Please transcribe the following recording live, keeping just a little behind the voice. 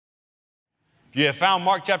If you have found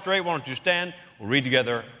Mark chapter 8, why don't you stand? We'll read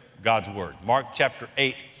together God's word. Mark chapter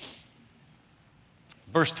 8,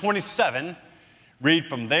 verse 27. Read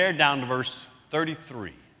from there down to verse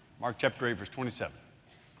 33. Mark chapter 8, verse 27.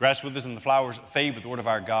 Grass withers and the flowers fade, but the word of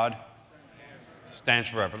our God stands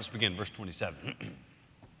forever. Let's begin, verse 27.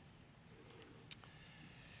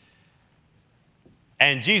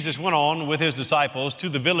 And Jesus went on with his disciples to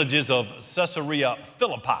the villages of Caesarea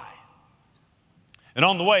Philippi. And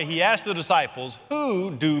on the way, he asked the disciples,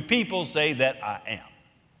 "Who do people say that I am?"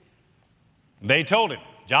 They told him,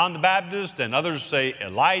 "John the Baptist, and others say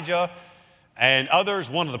Elijah, and others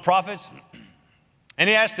one of the prophets." And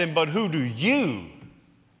he asked them, "But who do you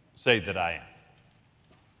say that I am?"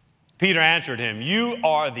 Peter answered him, "You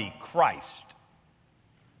are the Christ."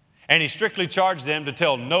 And he strictly charged them to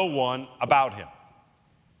tell no one about him.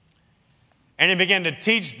 And he began to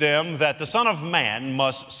teach them that the Son of Man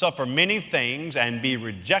must suffer many things and be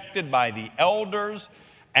rejected by the elders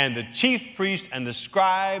and the chief priests and the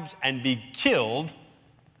scribes and be killed,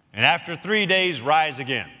 and after 3 days rise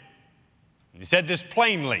again. And he said this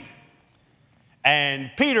plainly.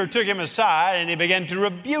 And Peter took him aside and he began to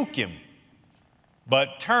rebuke him.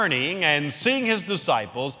 But turning and seeing his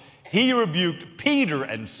disciples, he rebuked Peter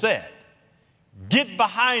and said, "Get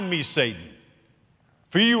behind me, Satan.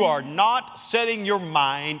 For you are not setting your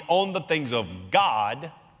mind on the things of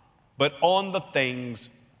God, but on the things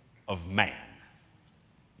of man."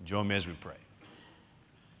 Join me as we pray.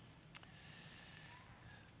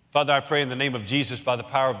 Father, I pray in the name of Jesus, by the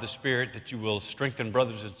power of the Spirit, that you will strengthen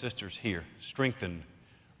brothers and sisters here. Strengthen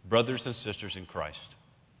brothers and sisters in Christ.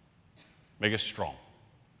 Make us strong.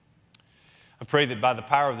 I pray that by the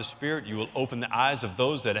power of the Spirit, you will open the eyes of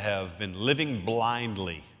those that have been living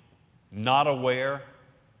blindly, not aware,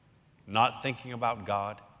 not thinking about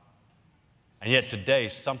God. And yet today,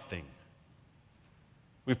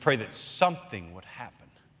 we pray that something would happen,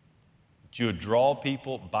 that you would draw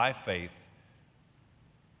people by faith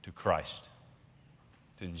to Christ.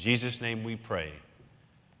 It's in Jesus' name we pray.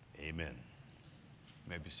 Amen. You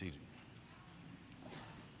may be seated.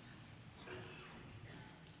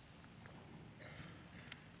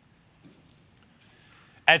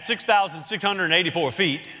 At 6,684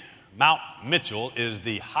 feet, Mount Mitchell is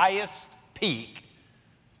the highest peak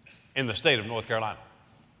in the state of North Carolina.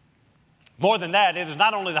 More than that, it is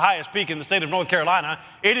not only the highest peak in the state of North Carolina,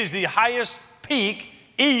 it is the highest peak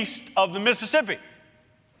east of the Mississippi.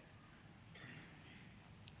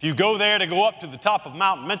 If you go there to go up to the top of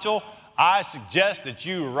Mount Mitchell, I suggest that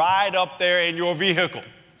you ride up there in your vehicle.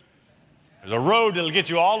 There's a road that'll get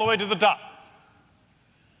you all the way to the top.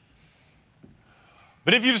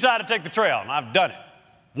 But if you decide to take the trail, and I've done it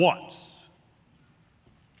once,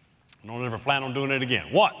 I don't ever plan on doing it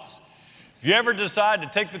again, once. If you ever decide to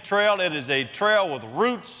take the trail, it is a trail with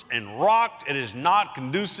roots and rock. It is not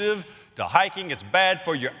conducive to hiking. It's bad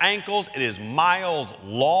for your ankles. It is miles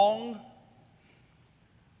long.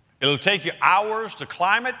 It'll take you hours to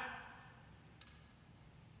climb it.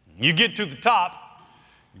 You get to the top,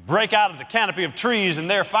 you break out of the canopy of trees, and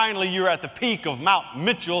there finally you're at the peak of Mount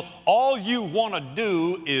Mitchell. All you want to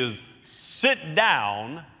do is sit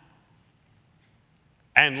down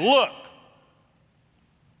and look.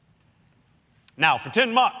 Now, for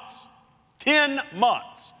 10 months,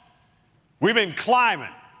 we've been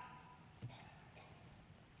climbing.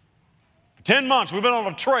 For 10 months, we've been on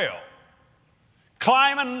a trail,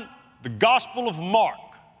 climbing the Gospel of Mark.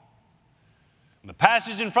 And the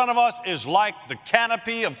passage in front of us is like the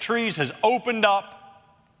canopy of trees has opened up.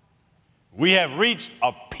 We have reached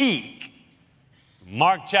a peak,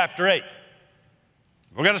 Mark chapter 8.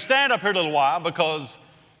 We're going to stand up here a little while because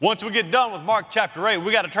once we get done with Mark chapter 8,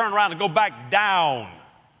 we got to turn around and go back down.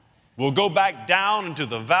 We'll go back down into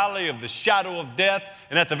the valley of the shadow of death,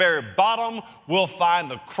 and at the very bottom, we'll find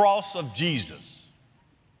the cross of Jesus.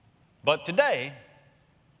 But today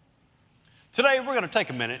we're going to take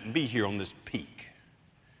a minute and be here on this peak.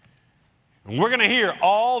 And we're going to hear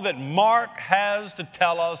all that Mark has to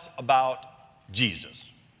tell us about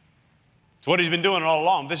Jesus. It's what he's been doing all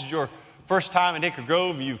along. If this is your first time in Hickory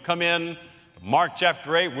Grove, and you've come in to Mark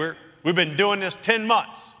chapter 8, we've been doing this 10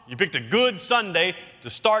 months. You picked a good Sunday to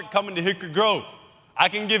start coming to Hickory Grove. I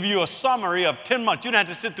can give you a summary of 10 months. You don't have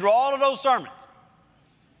to sit through all of those sermons.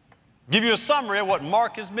 Give you a summary of what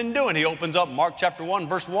Mark has been doing. He opens up Mark chapter 1,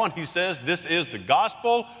 verse 1. He says, "This is the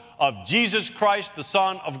gospel of Jesus Christ, the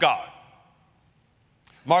Son of God."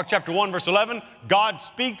 Mark chapter 1, verse 11, God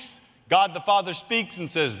speaks. God the Father speaks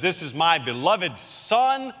and says, "This is my beloved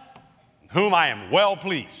Son, in whom I am well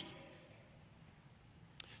pleased."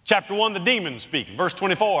 Chapter 1, the demons speak. Verse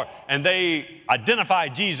 24, and they identify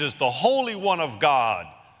Jesus, the Holy One of God.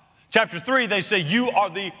 Chapter 3, they say, you are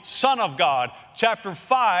the Son of God. Chapter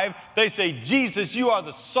 5, they say, Jesus, you are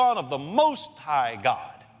the Son of the Most High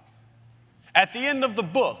God. At the end of the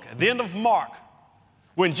book, at the end of Mark,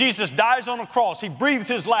 when Jesus dies on a cross, he breathes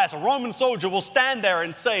his last. A Roman soldier will stand there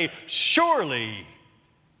and say, surely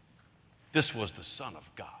this was the Son of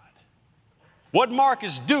God. What Mark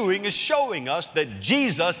is doing is showing us that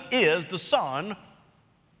Jesus is the Son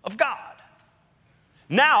of God.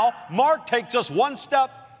 Now, Mark takes us one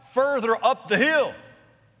step further up the hill,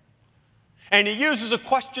 and he uses a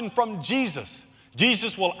question from Jesus.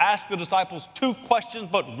 Jesus will ask the disciples two questions,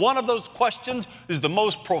 but one of those questions is the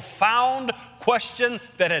most profound question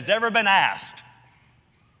that has ever been asked.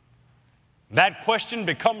 That question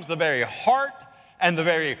becomes the very heart and the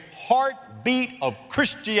very heartbeat of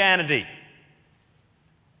Christianity.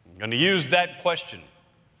 I'm going to use that question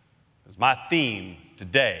as my theme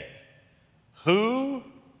today. Who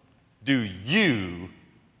do you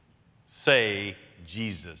say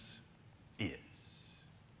Jesus is?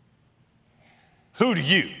 Who do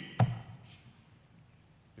you?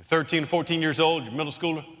 You're 13, 14 years old, you're middle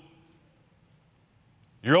schooler.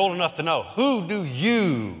 You're old enough to know. Who do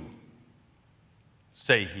you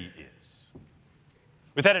say he is?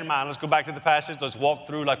 With that in mind, let's go back to the passage. Let's walk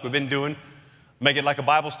through like we've been doing. Make it like a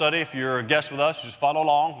Bible study. If you're a guest with us, just follow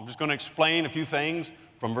along. I'm just going to explain a few things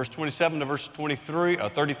from verse 27 to verse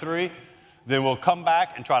 33. Then we'll come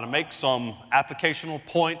back and try to make some applicational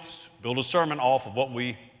points, build a sermon off of what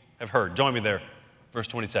we have heard. Join me there, verse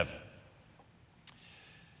 27.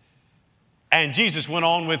 And Jesus went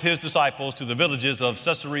on with his disciples to the villages of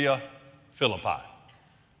Caesarea Philippi.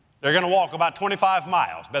 They're going to walk about 25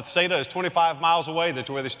 miles. Bethsaida is 25 miles away. That's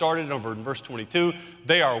where they started over in verse 22.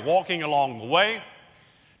 They are walking along the way.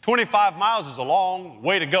 25 miles is a long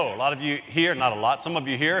way to go. A lot of you here, not a lot, some of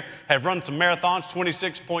you here have run some marathons,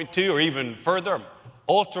 26.2 or even further,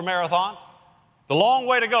 ultra marathon. The long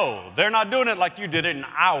way to go. They're not doing it like you did it in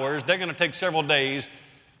hours. They're going to take several days,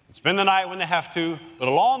 spend the night when they have to. But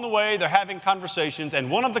along the way, they're having conversations. And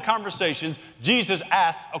one of the conversations, Jesus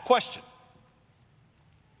asks a question.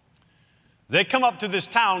 They come up to this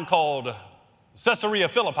town called Caesarea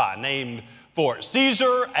Philippi, named for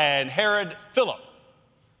Caesar and Herod Philip.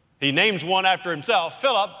 He names one after himself,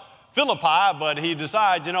 Philippi, but he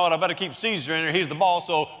decides, you know what, I better keep Caesar in there. He's the boss,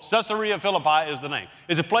 so Caesarea Philippi is the name.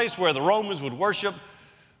 It's a place where the Romans would worship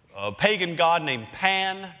a pagan god named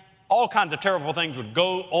Pan. All kinds of terrible things would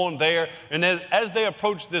go on there. And as they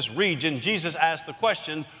approached this region, Jesus asked the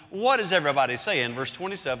questions, what does everybody say in verse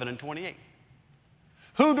 27 and 28?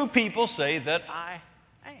 Who do people say that I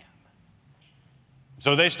am?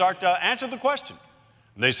 So they start to answer the question.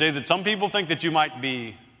 They say that some people think that you might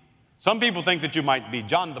be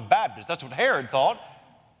John the Baptist. That's what Herod thought.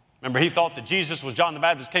 Remember, he thought that Jesus was John the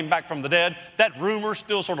Baptist, came back from the dead. That rumor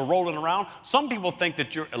still sort of rolling around. Some people think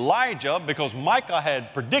that you're Elijah because Micah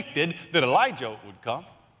had predicted that Elijah would come.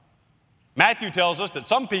 Matthew tells us that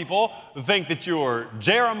some people think that you're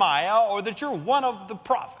Jeremiah or that you're one of the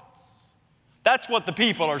prophets. That's what the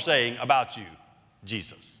people are saying about you,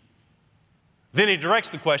 Jesus. Then he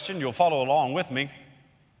directs the question. You'll follow along with me.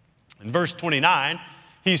 In verse 29,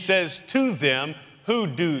 he says to them, who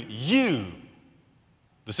do you?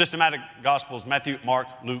 The systematic Gospels, Matthew, Mark,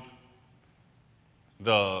 Luke.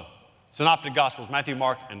 The synoptic Gospels, Matthew,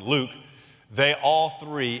 Mark, and Luke, they all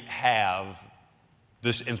three have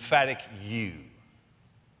this emphatic you.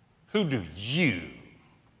 Who do you?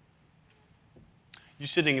 You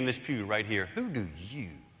sitting in this pew right here, who do you?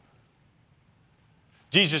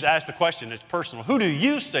 Jesus asked the question, it's personal. Who do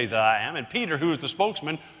you say that I am? And Peter, who is the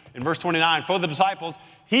spokesman in verse 29 for the disciples,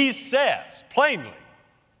 he says plainly,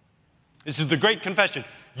 this is the great confession,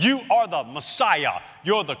 you are the Messiah,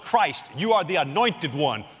 you're the Christ, you are the anointed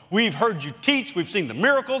one. We've heard you teach, we've seen the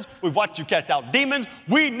miracles, we've watched you cast out demons,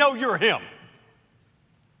 we know you're him.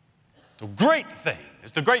 It's a great thing.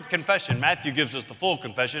 It's the great confession. Matthew gives us the full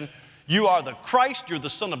confession. You are the Christ, you're the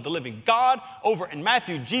Son of the living God. Over in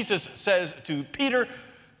Matthew, Jesus says to Peter,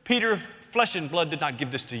 Peter, flesh and blood did not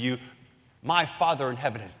give this to you. My Father in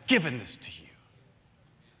heaven has given this to you.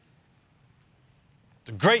 It's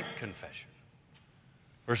a great confession.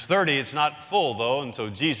 Verse 30, it's not full though, and so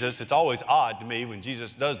Jesus, it's always odd to me when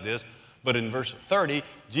Jesus does this, but in verse 30,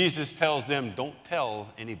 Jesus tells them, don't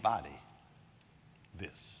tell anybody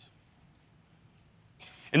this.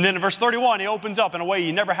 And then in verse 31, he opens up in a way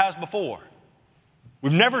he never has before.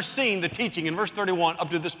 We've never seen the teaching in verse 31 up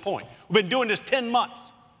to this point. We've been doing this 10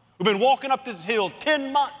 months. We've been walking up this hill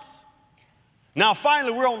 10 months. Now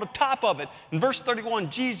finally we're on the top of it. In verse 31,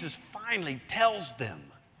 Jesus finally tells them,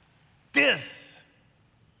 this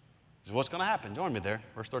is what's going to happen. Join me there,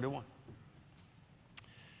 verse 31.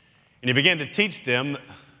 And he began to teach them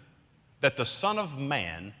that the Son of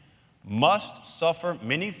Man must suffer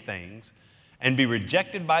many things and be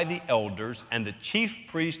rejected by the elders and the chief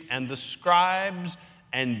priests and the scribes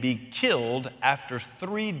and be killed. After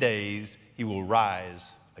 3 days, he will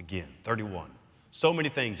rise again. 31. So many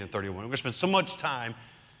things in 31. We're going to spend so much time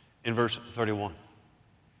in verse 31.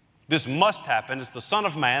 This must happen. It's the Son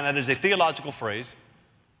of Man. That is a theological phrase.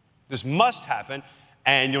 This must happen.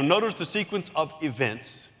 And you'll notice the sequence of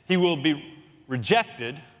events. He will be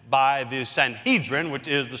rejected by the Sanhedrin, which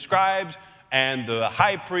is the scribes and the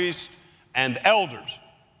high priest and the elders.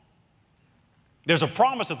 There's a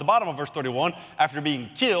promise at the bottom of verse 31. After being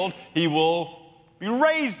killed, he will be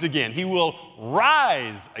raised again. He will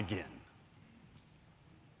rise again.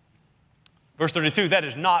 Verse 32, that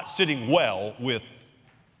is not sitting well with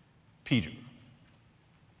Peter.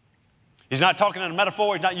 He's not talking in a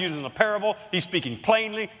metaphor. He's not using a parable. He's speaking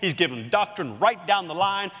plainly. He's giving doctrine right down the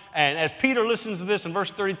line. And as Peter listens to this in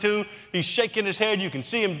verse 32, he's shaking his head. You can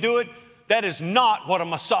see him do it. That is not what a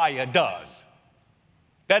Messiah does.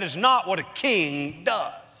 That is not what a king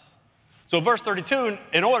does. So verse 32,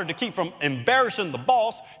 in order to keep from embarrassing the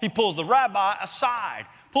boss, he pulls the rabbi aside,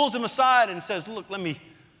 pulls him aside and says, look, let me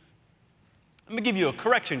give you a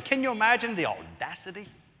correction. Can you imagine the audacity?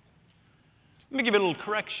 Let me give you a little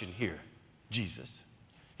correction here, Jesus.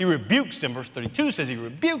 He rebukes him. Verse 32 says he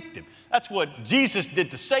rebuked him. That's what Jesus did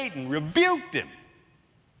to Satan, rebuked him.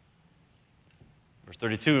 Verse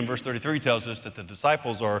 32 and verse 33 tells us that the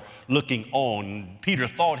disciples are looking on. Peter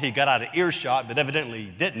thought he got out of earshot, but evidently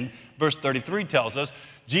he didn't. Verse 33 tells us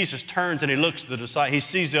Jesus turns and he looks at the disciples. He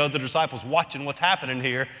sees the other disciples watching what's happening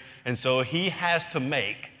here, and so he has to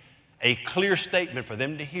make a clear statement for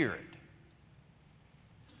them to hear it.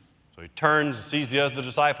 So he turns and sees the other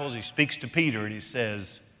disciples. He speaks to Peter and he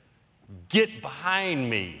says, "Get behind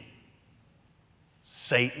me,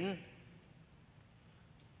 Satan."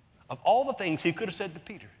 Of all the things he could have said to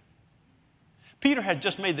Peter, Peter had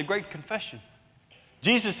just made the great confession.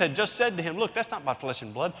 Jesus had just said to him, look, that's not by flesh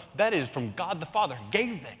and blood. That is from God the Father who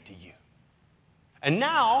gave that to you. And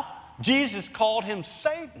now Jesus called him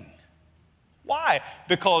Satan. Why?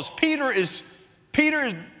 Because Peter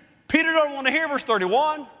doesn't want to hear verse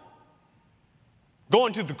 31,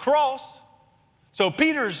 going to the cross. So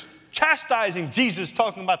Peter's chastising Jesus,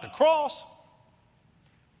 talking about the cross.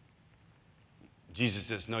 Jesus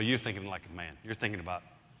says, no, you're thinking like a man. You're thinking about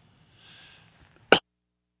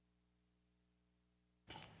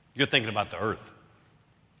the earth.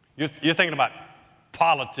 You're thinking about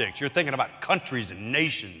politics. You're thinking about countries and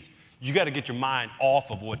nations. You got to get your mind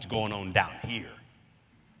off of what's going on down here.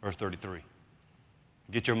 Verse 33.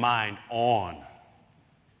 Get your mind on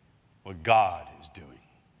what God is doing.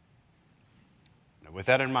 Now, with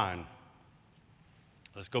that in mind,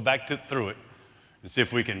 let's go back through it and see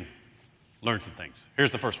if we can learn some things. Here's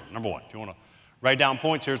the first one. Number one. If you want to write down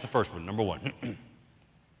points, here's the first one. Number one.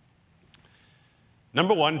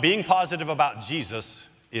 Number one, being positive about Jesus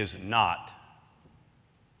is not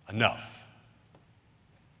enough.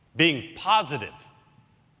 Being positive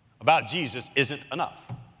about Jesus isn't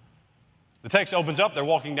enough. The text opens up. They're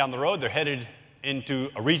walking down the road. They're headed into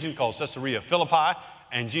a region called Caesarea Philippi.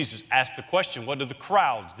 And Jesus asked the question, what do the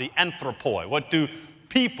crowds, the anthropoi, what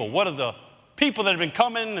are the people that have been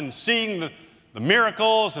coming and seeing the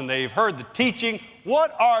miracles and they've heard the teaching,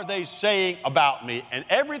 what are they saying about me? And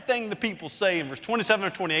everything the people say in verse 27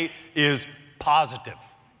 or 28 is positive.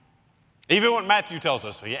 Even what Matthew tells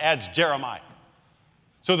us, he adds Jeremiah.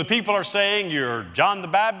 So the people are saying you're John the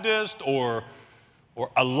Baptist or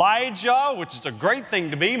Elijah, which is a great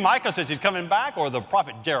thing to be. Micah says he's coming back, or the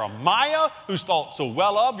prophet Jeremiah, who's thought so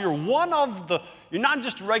well of. You're not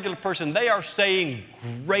just a regular person. They are saying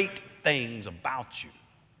great things about you.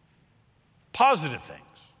 Positive things.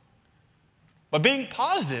 But being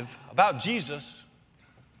positive about Jesus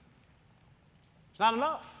is not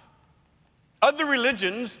enough. Other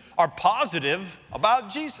religions are positive about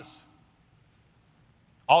Jesus.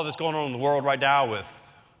 All that's going on in the world right now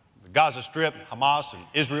with the Gaza Strip, Hamas, and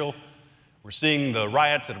Israel. We're seeing the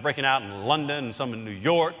riots that are breaking out in London and some in New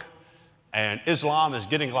York. And Islam is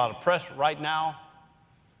getting a lot of press right now.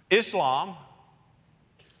 Islam,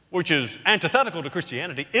 which is antithetical to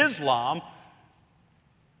Christianity, Islam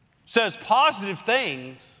says positive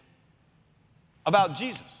things about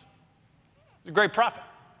Jesus. He's a great prophet.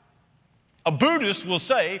 A Buddhist will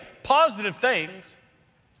say positive things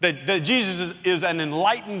that Jesus is an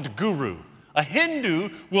enlightened guru. A Hindu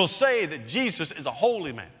will say that Jesus is a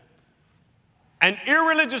holy man. An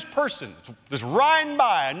irreligious person that's riding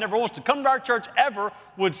by and never wants to come to our church ever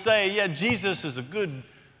would say, yeah, Jesus is a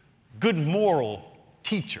good moral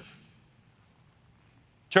teacher.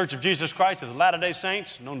 Church of Jesus Christ of the Latter-day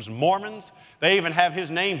Saints, known as Mormons, they even have his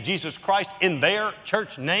name, Jesus Christ, in their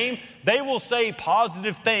church name. They will say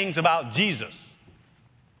positive things about Jesus,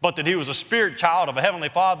 but that he was a spirit child of a heavenly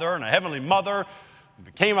father and a heavenly mother,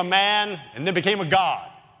 became a man, and then became a God.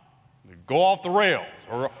 They go off the rails.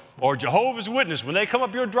 Or Jehovah's Witness, when they come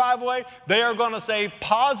up your driveway, they are going to say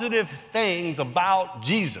positive things about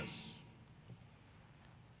Jesus,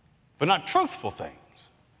 but not truthful things.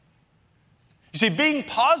 You see, being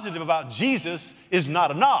positive about Jesus is not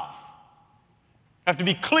enough. You have to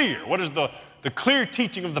be clear. What is the clear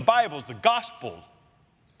teaching of the Bible? Is the gospel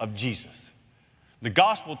of Jesus. The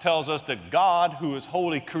gospel tells us that God, who is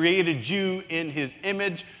holy, created you in his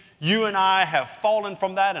image. You and I have fallen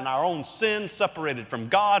from that in our own sin, separated from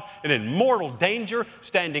God and in mortal danger,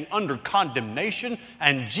 standing under condemnation.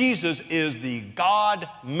 And Jesus is the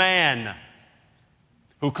God-man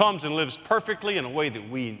who comes and lives perfectly in a way that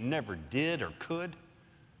we never did or could,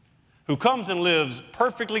 who comes and lives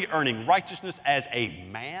perfectly, earning righteousness as a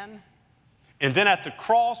man. And then at the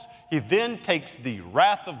cross, he then takes the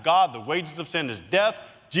wrath of God. The wages of sin is death.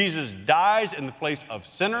 Jesus dies in the place of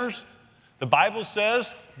sinners. The Bible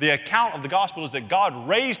says, the account of the gospel is that God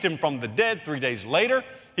raised him from the dead 3 days later.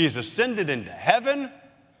 He is ascended into heaven,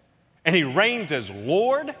 and he reigns as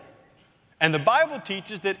Lord. And the Bible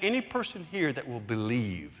teaches that any person here that will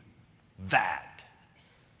believe that,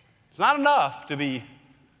 it's not enough to be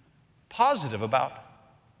positive about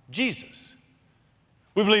Jesus.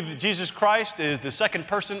 We believe that Jesus Christ is the second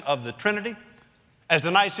person of the Trinity. As the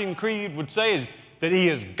Nicene Creed would say, is that he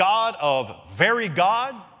is God of very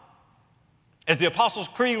God. As the Apostles'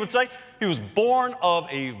 Creed would say, he was born of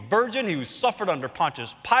a virgin. He was suffered under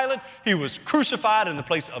Pontius Pilate. He was crucified in the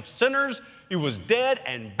place of sinners. He was dead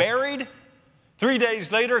and buried. 3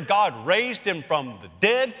 days later, God raised him from the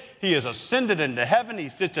dead. He is ascended into heaven. He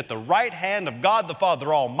sits at the right hand of God the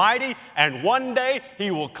Father Almighty. And one day, he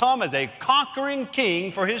will come as a conquering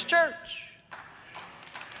king for his church.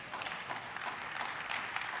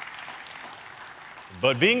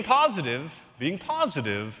 But being positive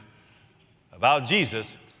about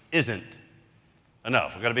Jesus isn't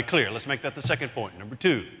enough. We've got to be clear. Let's make that the second point. Number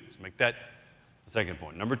two, let's make that the second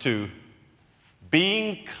point. Number two,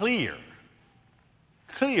 being clear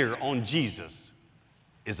on Jesus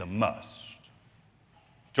is a must.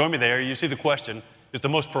 Join me there. You see the question. It's the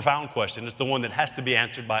most profound question. It's the one that has to be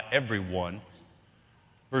answered by everyone.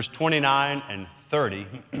 Verse 29 and 30.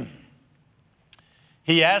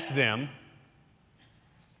 He asked them,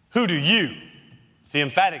 who do you? It's the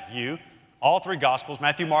emphatic you. All three Gospels,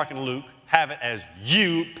 Matthew, Mark, and Luke, have it as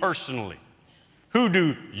you personally. Who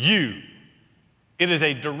do you? It is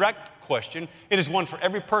a direct question. It is one for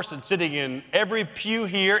every person sitting in every pew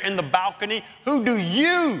here in the balcony. Who do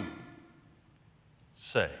you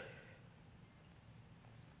say?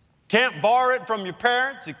 Can't borrow it from your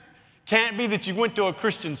parents. It can't be that you went to a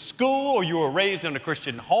Christian school or you were raised in a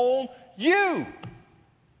Christian home. You.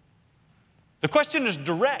 The question is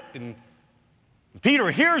direct, and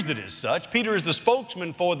Peter hears it as such. Peter is the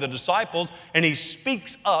spokesman for the disciples, and he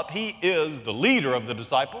speaks up. He is the leader of the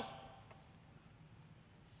disciples.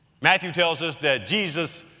 Matthew tells us that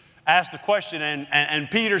Jesus asked the question,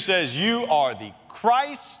 and Peter says, you are the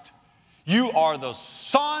Christ. You are the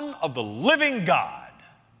Son of the living God.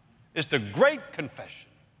 It's the great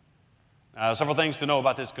confession. Several things to know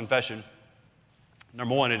about this confession.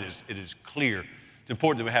 Number one, it is clear. It's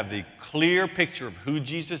important that we have the clear picture of who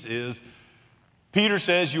Jesus is. Peter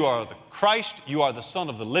says, you are the Christ, you are the Son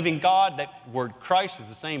of the living God. That word Christ is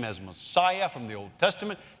the same as Messiah from the Old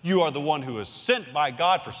Testament. You are the one who is sent by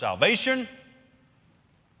God for salvation.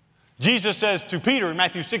 Jesus says to Peter in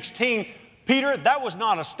Matthew 16, Peter, that was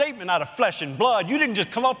not a statement out of flesh and blood. You didn't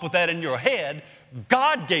just come up with that in your head.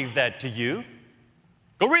 God gave that to you.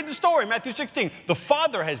 Go read the story, Matthew 16. The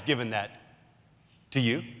Father has given that to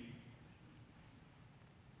you.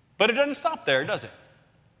 But it doesn't stop there, does it?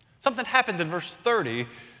 Something happens in verse 30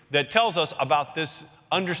 that tells us about this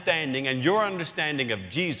understanding and your understanding of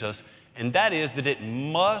Jesus, and that is that it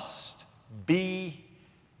must be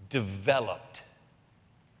developed.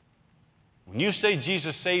 When you say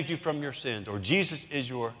Jesus saved you from your sins, or Jesus is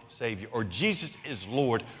your Savior, or Jesus is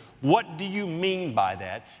Lord, what do you mean by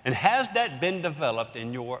that? And has that been developed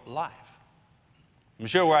in your life? I'm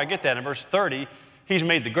sure where I get that in verse 30. He's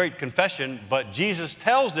made the great confession, but Jesus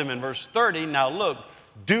tells them in verse 30, now look,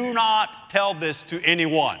 do not tell this to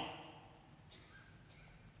anyone.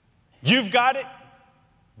 You've got it.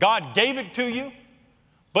 God gave it to you,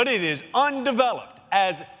 but it is undeveloped,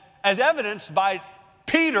 as evidenced by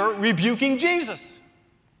Peter rebuking Jesus.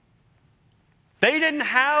 They didn't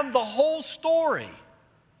have the whole story.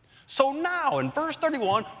 So now, in verse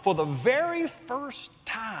 31, for the very first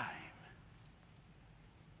time,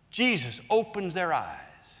 Jesus opens their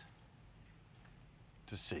eyes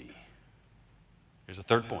to see. Here's the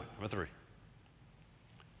third point, number 3.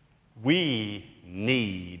 We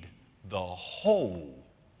need the whole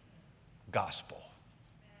gospel.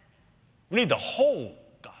 We need the whole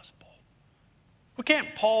gospel. We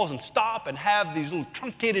can't pause and stop and have these little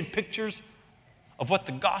truncated pictures of what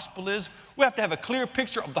the gospel is. We have to have a clear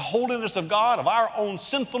picture of the holiness of God, of our own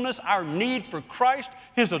sinfulness, our need for Christ,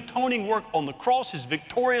 His atoning work on the cross, His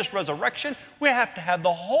victorious resurrection. We have to have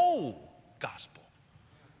the whole gospel.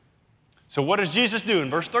 So what does Jesus do?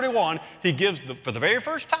 In verse 31, He gives, for the very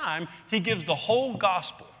first time, He gives the whole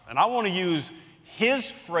gospel. And I want to use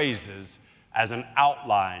His phrases as an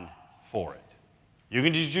outline for it. You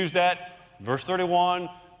can just use that. Verse 31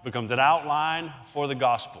 becomes an outline for the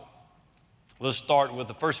gospel. Let's start with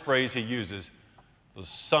the first phrase He uses, the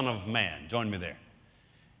Son of Man. Join me there.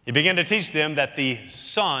 He began to teach them that the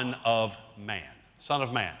Son of Man, Son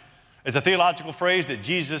of Man. It's a theological phrase that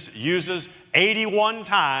Jesus uses 81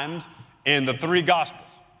 times in the 3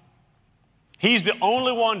 Gospels. He's the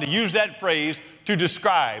only one to use that phrase to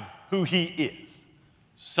describe who He is,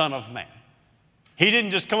 Son of Man. He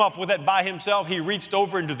didn't just come up with that by Himself. He reached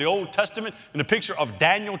over into the Old Testament in the picture of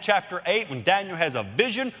Daniel chapter 8, when Daniel has a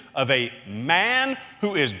vision of a man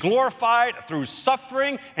who is glorified through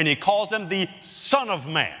suffering, and he calls him the Son of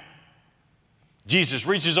Man. Jesus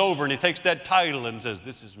reaches over and He takes that title and says,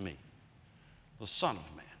 "This is me, the Son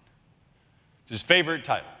of Man." It's His favorite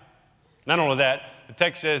title. Not only that, the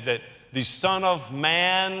text says that the Son of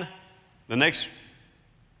Man, the next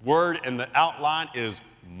word in the outline is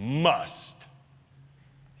must.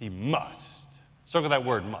 He must. Circle that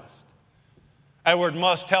word must. That word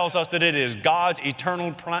must tells us that it is God's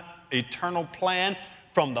eternal plan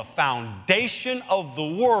from the foundation of the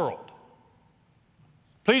world.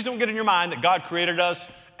 Please don't get in your mind that God created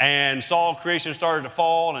us and saw creation started to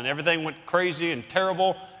fall and everything went crazy and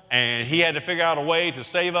terrible and He had to figure out a way to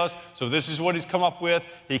save us. So this is what He's come up with.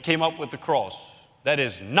 He came up with the cross. That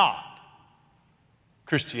is not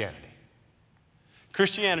Christianity.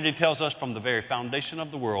 Christianity tells us from the very foundation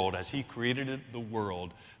of the world, as He created the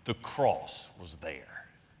world, the cross was there.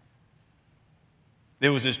 It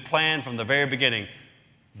was His plan from the very beginning.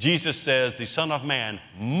 Jesus says the Son of Man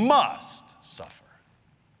must suffer.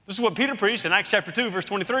 This is what Peter preached in Acts chapter 2, verse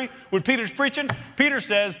 23. When Peter's preaching, Peter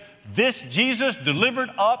says, this Jesus delivered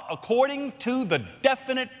up according to the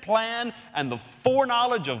definite plan and the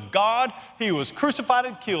foreknowledge of God. He was crucified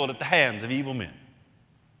and killed at the hands of evil men.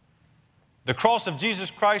 The cross of Jesus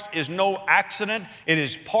Christ is no accident. It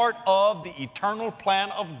is part of the eternal plan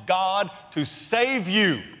of God to save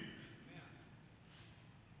you.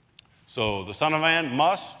 So the Son of Man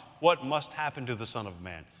must, what must happen to the Son of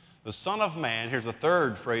Man? The Son of Man, here's the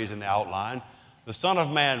third phrase in the outline, the Son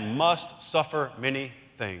of Man must suffer many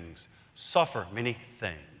things. Suffer many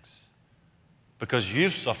things. Because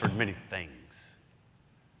you've suffered many things.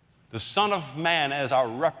 The Son of Man, as our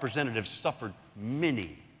representative, suffered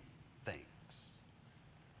many things.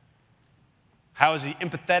 How is He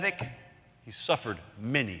empathetic? He suffered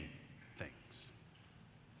many things.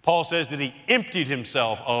 Paul says that He emptied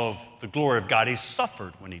Himself of the glory of God. He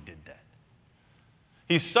suffered when He did that.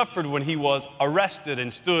 He suffered when He was arrested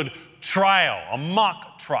and stood trial, a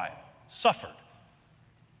mock trial. Suffered.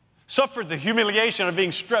 Suffered the humiliation of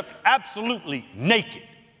being stripped absolutely naked,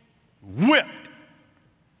 whipped.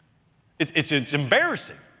 It's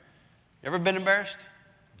embarrassing. You ever been embarrassed?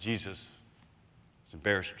 Jesus is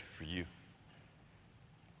embarrassed for you.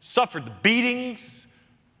 Suffered the beatings,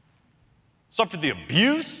 suffered the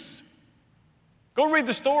abuse. Go read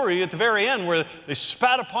the story at the very end where they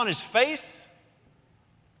spat upon His face.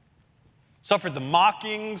 Suffered the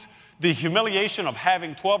mockings, the humiliation of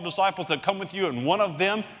having 12 disciples that come with you, and one of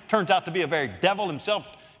them turns out to be a very devil himself.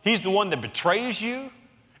 He's the one that betrays you.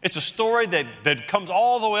 It's a story that comes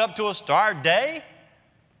all the way up to us to our day.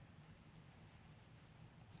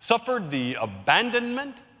 Suffered the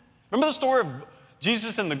abandonment. Remember the story of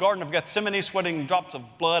Jesus in the Garden of Gethsemane sweating drops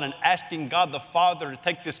of blood and asking God the Father to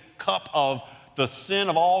take this cup of the sin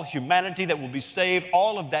of all humanity that will be saved,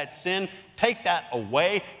 all of that sin, take that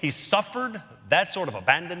away. He suffered that sort of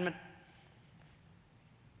abandonment.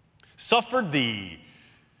 Suffered the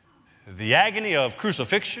agony of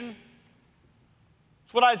crucifixion.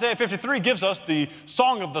 It's what Isaiah 53 gives us, the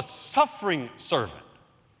song of the suffering servant.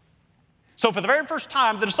 So for the very first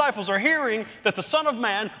time, the disciples are hearing that the Son of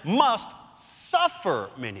Man must suffer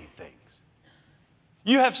many things.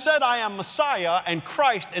 You have said I am Messiah and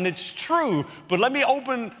Christ, and it's true, but let me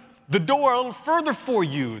open the door a little further for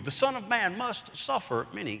you. The Son of Man must suffer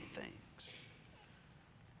many things.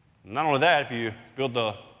 Not only that, if you build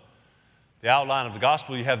the outline of the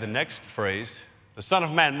gospel, you have the next phrase. The Son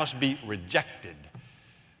of Man must be rejected.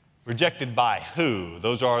 Rejected by who?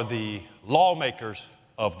 Those are the lawmakers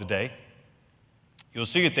of the day. You'll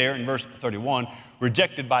see it there in verse 31.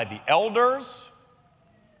 Rejected by the elders,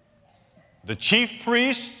 the chief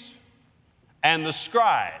priests, and the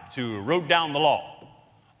scribes who wrote down the law.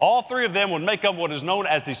 All three of them would make up what is known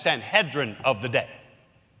as the Sanhedrin of the day.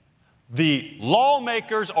 The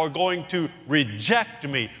lawmakers are going to reject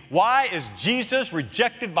me. Why is Jesus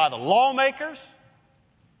rejected by the lawmakers?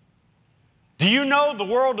 Do you know the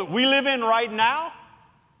world that we live in right now?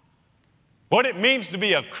 What it means to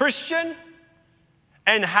be a Christian?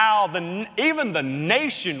 And how even the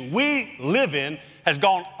nation we live in has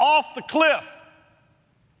gone off the cliff.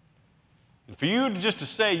 And for you just to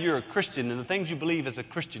say you're a Christian and the things you believe as a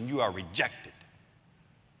Christian, you are rejected.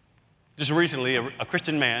 Just recently, a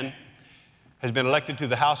Christian man has been elected to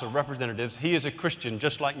the House of Representatives. He is a Christian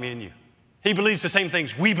just like me and you. He believes the same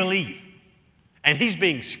things we believe. And he's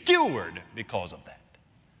being skewered because of that.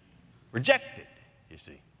 Rejected, you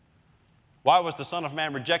see. Why was the Son of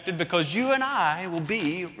Man rejected? Because you and I will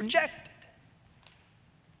be rejected.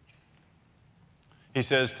 He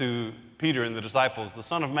says to Peter and the disciples, the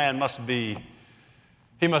Son of Man must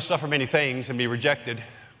suffer many things and be rejected.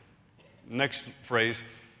 Next phrase,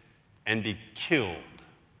 and be killed.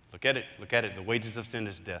 Look at it. The wages of sin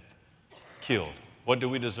is death. Killed. What do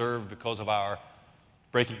we deserve because of our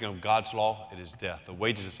breaking of God's law? It is death. The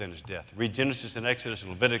wages of sin is death. Read Genesis and Exodus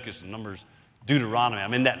and Leviticus and Numbers, Deuteronomy.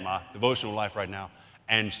 I'm in that in my devotional life right now.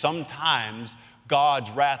 And sometimes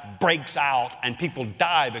God's wrath breaks out and people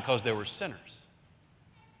die because they were sinners.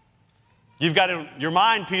 You've got in your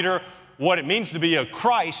mind, Peter, what it means to be a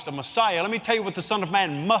Christ, a Messiah. Let me tell you what the Son of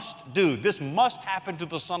Man must do. This must happen to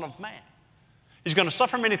the Son of Man. He's going to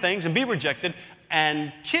suffer many things and be rejected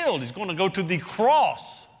and killed. He's going to go to the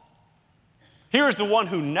cross. Here is the one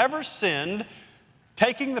who never sinned,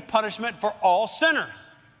 taking the punishment for all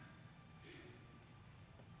sinners.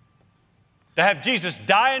 To have Jesus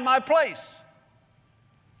die in my place.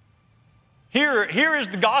 Here is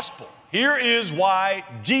the gospel. Here is why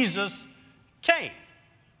Jesus came.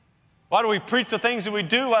 Why do we preach the things that we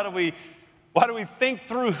do? Why do we think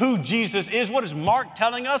through who Jesus is? What is Mark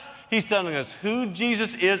telling us? He's telling us who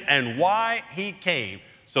Jesus is and why he came.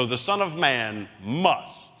 So the Son of Man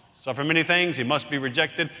must suffer many things. He must be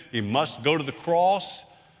rejected. He must go to the cross.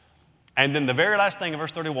 And then the very last thing in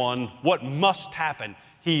verse 31, what must happen?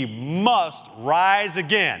 He must rise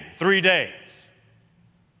again 3 days.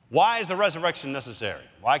 Why is the resurrection necessary?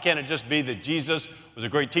 Why can't it just be that Jesus was a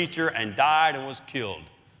great teacher and died and was killed?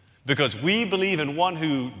 Because we believe in one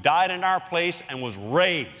who died in our place and was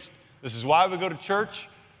raised. This is why we go to church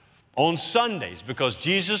on Sundays, because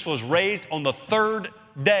Jesus was raised on the third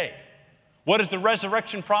day. What does the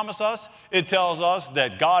resurrection promise us? It tells us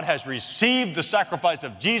that God has received the sacrifice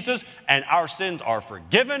of Jesus and our sins are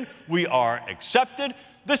forgiven. We are accepted.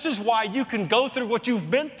 This is why you can go through what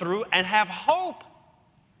you've been through and have hope.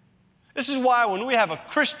 This is why when we have a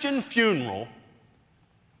Christian funeral,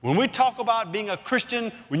 when we talk about being a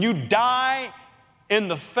Christian, when you die in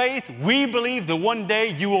the faith, we believe that one day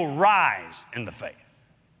you will rise in the faith.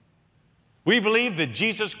 We believe that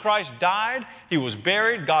Jesus Christ died, he was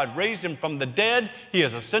buried, God raised him from the dead, he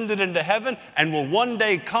has ascended into heaven, and will one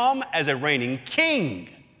day come as a reigning king.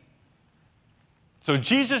 So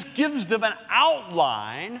Jesus gives them an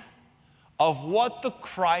outline of what the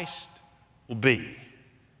Christ will be.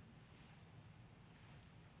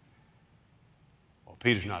 Well,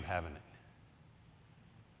 Peter's not having it.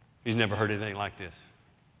 He's never heard anything like this.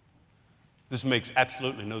 This makes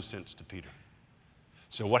absolutely no sense to Peter.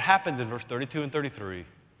 So what happens in verse 32 and 33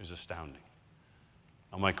 is astounding.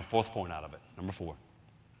 I'll make a fourth point out of it. Number 4.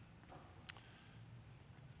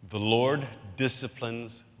 The Lord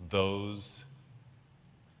disciplines those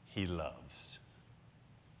he loves.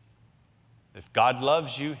 If God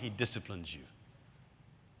loves you, he disciplines you.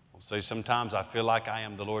 I'll say sometimes I feel like I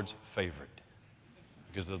am the Lord's favorite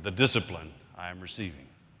because of the discipline I am receiving.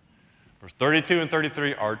 Verse 32 and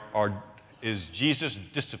 33 is Jesus'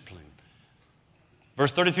 discipline.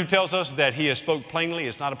 Verse 32 tells us that he has spoke plainly.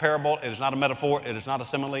 It's not a parable. It is not a metaphor. It is not a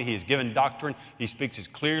simile. He has given doctrine. He speaks as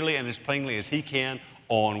clearly and as plainly as he can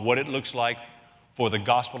on what it looks like for the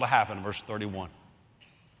gospel to happen in verse 31.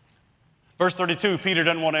 Verse 32, Peter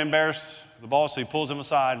doesn't want to embarrass the boss, so he pulls him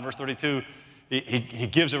aside. In verse 32, he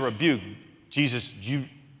gives a rebuke. Jesus,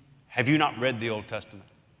 have you not read the Old Testament?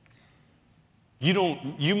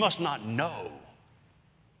 You must not know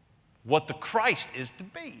what the Christ is to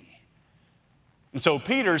be. And so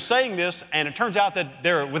Peter's saying this, and it turns out that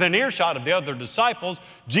they're within earshot of the other disciples.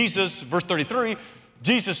 Jesus, verse 33,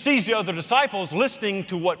 Jesus sees the other disciples listening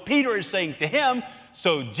to what Peter is saying to him,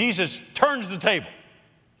 so Jesus turns the table.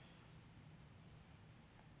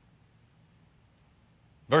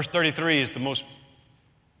 Verse 33 is the most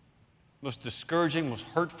discouraging, most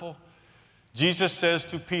hurtful. Jesus says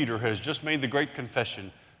to Peter, who has just made the great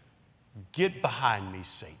confession, "Get behind me,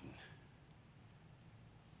 Satan."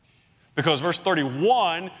 Because verse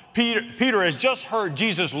 31, Peter has just heard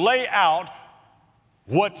Jesus lay out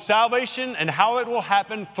what salvation and how it will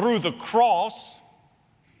happen through the cross,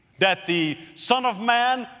 that the Son of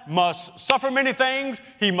Man must suffer many things,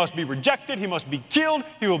 he must be rejected, he must be killed,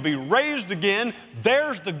 he will be raised again.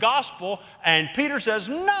 There's the gospel, and Peter says,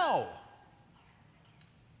 no.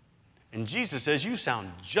 And Jesus says, you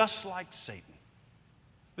sound just like Satan.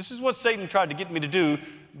 This is what Satan tried to get me to do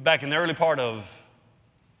back in the early part of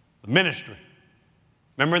the ministry.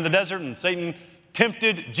 Remember in the desert, and Satan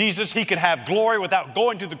tempted Jesus, he could have glory without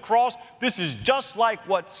going to the cross. This is just like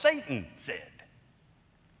what Satan said.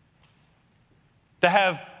 To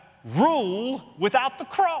have rule without the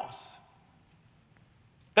cross.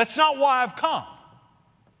 That's not why I've come.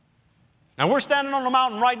 Now we're standing on the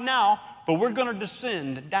mountain right now, but we're going to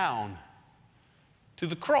descend down to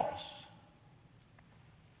the cross.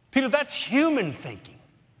 Peter, that's human thinking.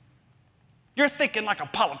 You're thinking like a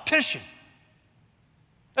politician.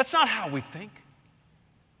 That's not how we think.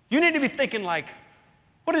 You need to be thinking like,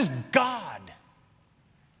 what is God?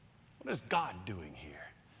 What is God doing here?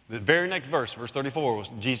 The very next verse, verse 34,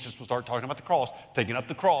 Jesus will start talking about the cross, taking up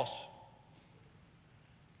the cross.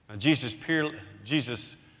 Now Jesus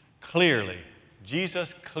clearly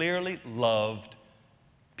loved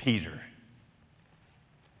Peter.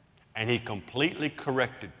 And he completely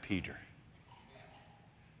corrected Peter.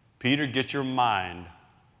 Peter, get your mind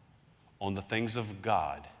on the things of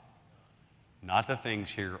God, not the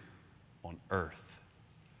things here on earth.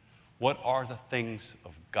 What are the things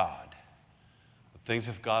of God? The things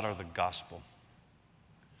of God are the gospel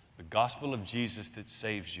of Jesus that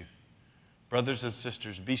saves you. Brothers and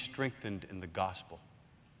sisters, be strengthened in the gospel.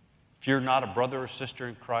 If you're not a brother or sister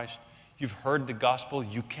in Christ, you've heard the gospel,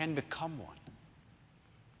 you can become one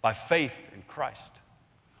by faith in Christ.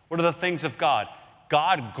 What are the things of God?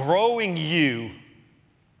 God growing you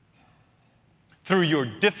through your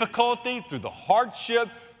difficulty, through the hardship,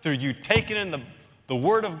 through you taking in the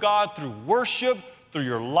Word of God, through worship, through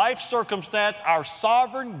your life circumstance, our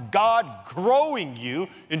sovereign God growing you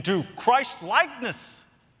into Christ's likeness.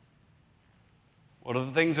 What are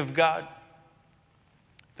the things of God?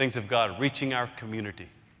 Things of God reaching our community.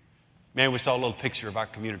 Man, we saw a little picture of our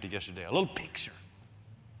community yesterday, a little picture.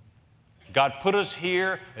 God put us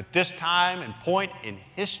here at this time and point in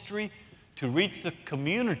history to reach the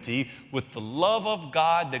community with the love of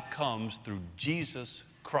God that comes through Jesus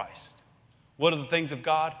Christ. What are the things of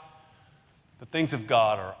God? The things of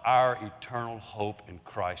God are our eternal hope in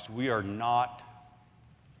Christ. We are not,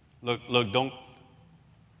 look,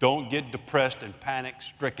 don't get depressed and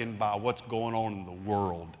panic-stricken by what's going on in the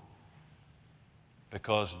world,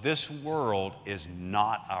 because this world is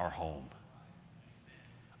not our home.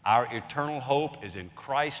 Our eternal hope is in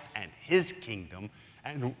Christ and His kingdom,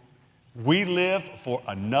 and we live for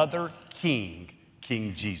another King,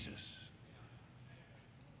 King Jesus.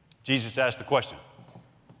 Jesus asked the question,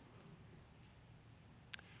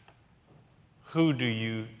 who do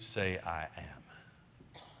you say I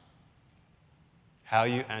am? How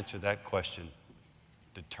you answer that question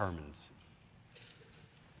determines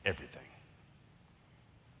everything.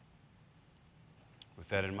 With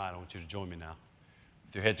that in mind, I want you to join me now.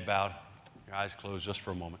 With your heads bowed, your eyes closed just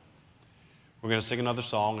for a moment. We're going to sing another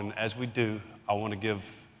song, and as we do, I want to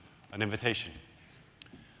give an invitation.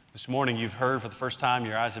 This morning, you've heard for the first time,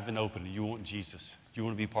 your eyes have been opened, and you want Jesus. You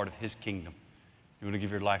want to be part of His kingdom. You want to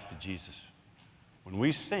give your life to Jesus. When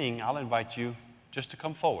we sing, I'll invite you just to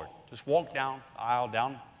come forward. Just walk down the aisle,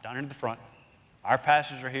 down into the front. Our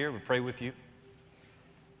pastors are here. We pray with you.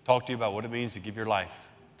 Talk to you about what it means to give your life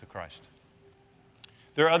to Christ.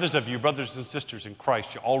 There are others of you, brothers and sisters in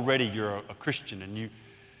Christ. You're a Christian, and you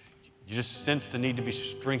just sense the need to be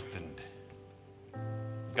strengthened.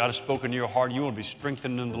 God has spoken to your heart. You want to be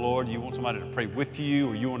strengthened in the Lord. You want somebody to pray with you,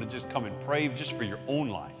 or you want to just come and pray just for your own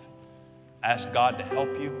life. Ask God to help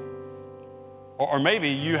you. Or maybe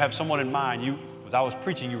you have someone in mind. As I was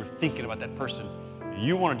preaching, you were thinking about that person.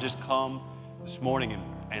 You want to just come this morning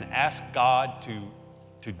and ask God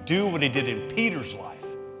to do what He did in Peter's life.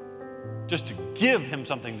 Just to give him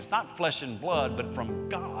something that's not flesh and blood, but from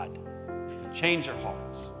God to change our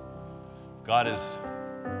hearts. God has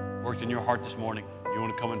worked in your heart this morning. You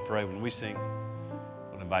want to come and pray when we sing.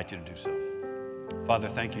 invite you to do so. Father,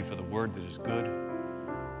 thank you for the word that is good.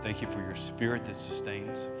 Thank you for your spirit that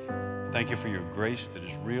sustains. Thank you for your grace that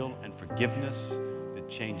is real and forgiveness that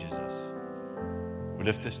changes us. We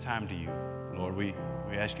lift this time to you. Lord, we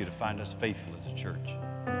ask you to find us faithful as a church.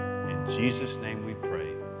 In Jesus' name we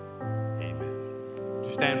pray. Amen. Would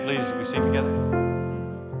you stand, please, as we sing together?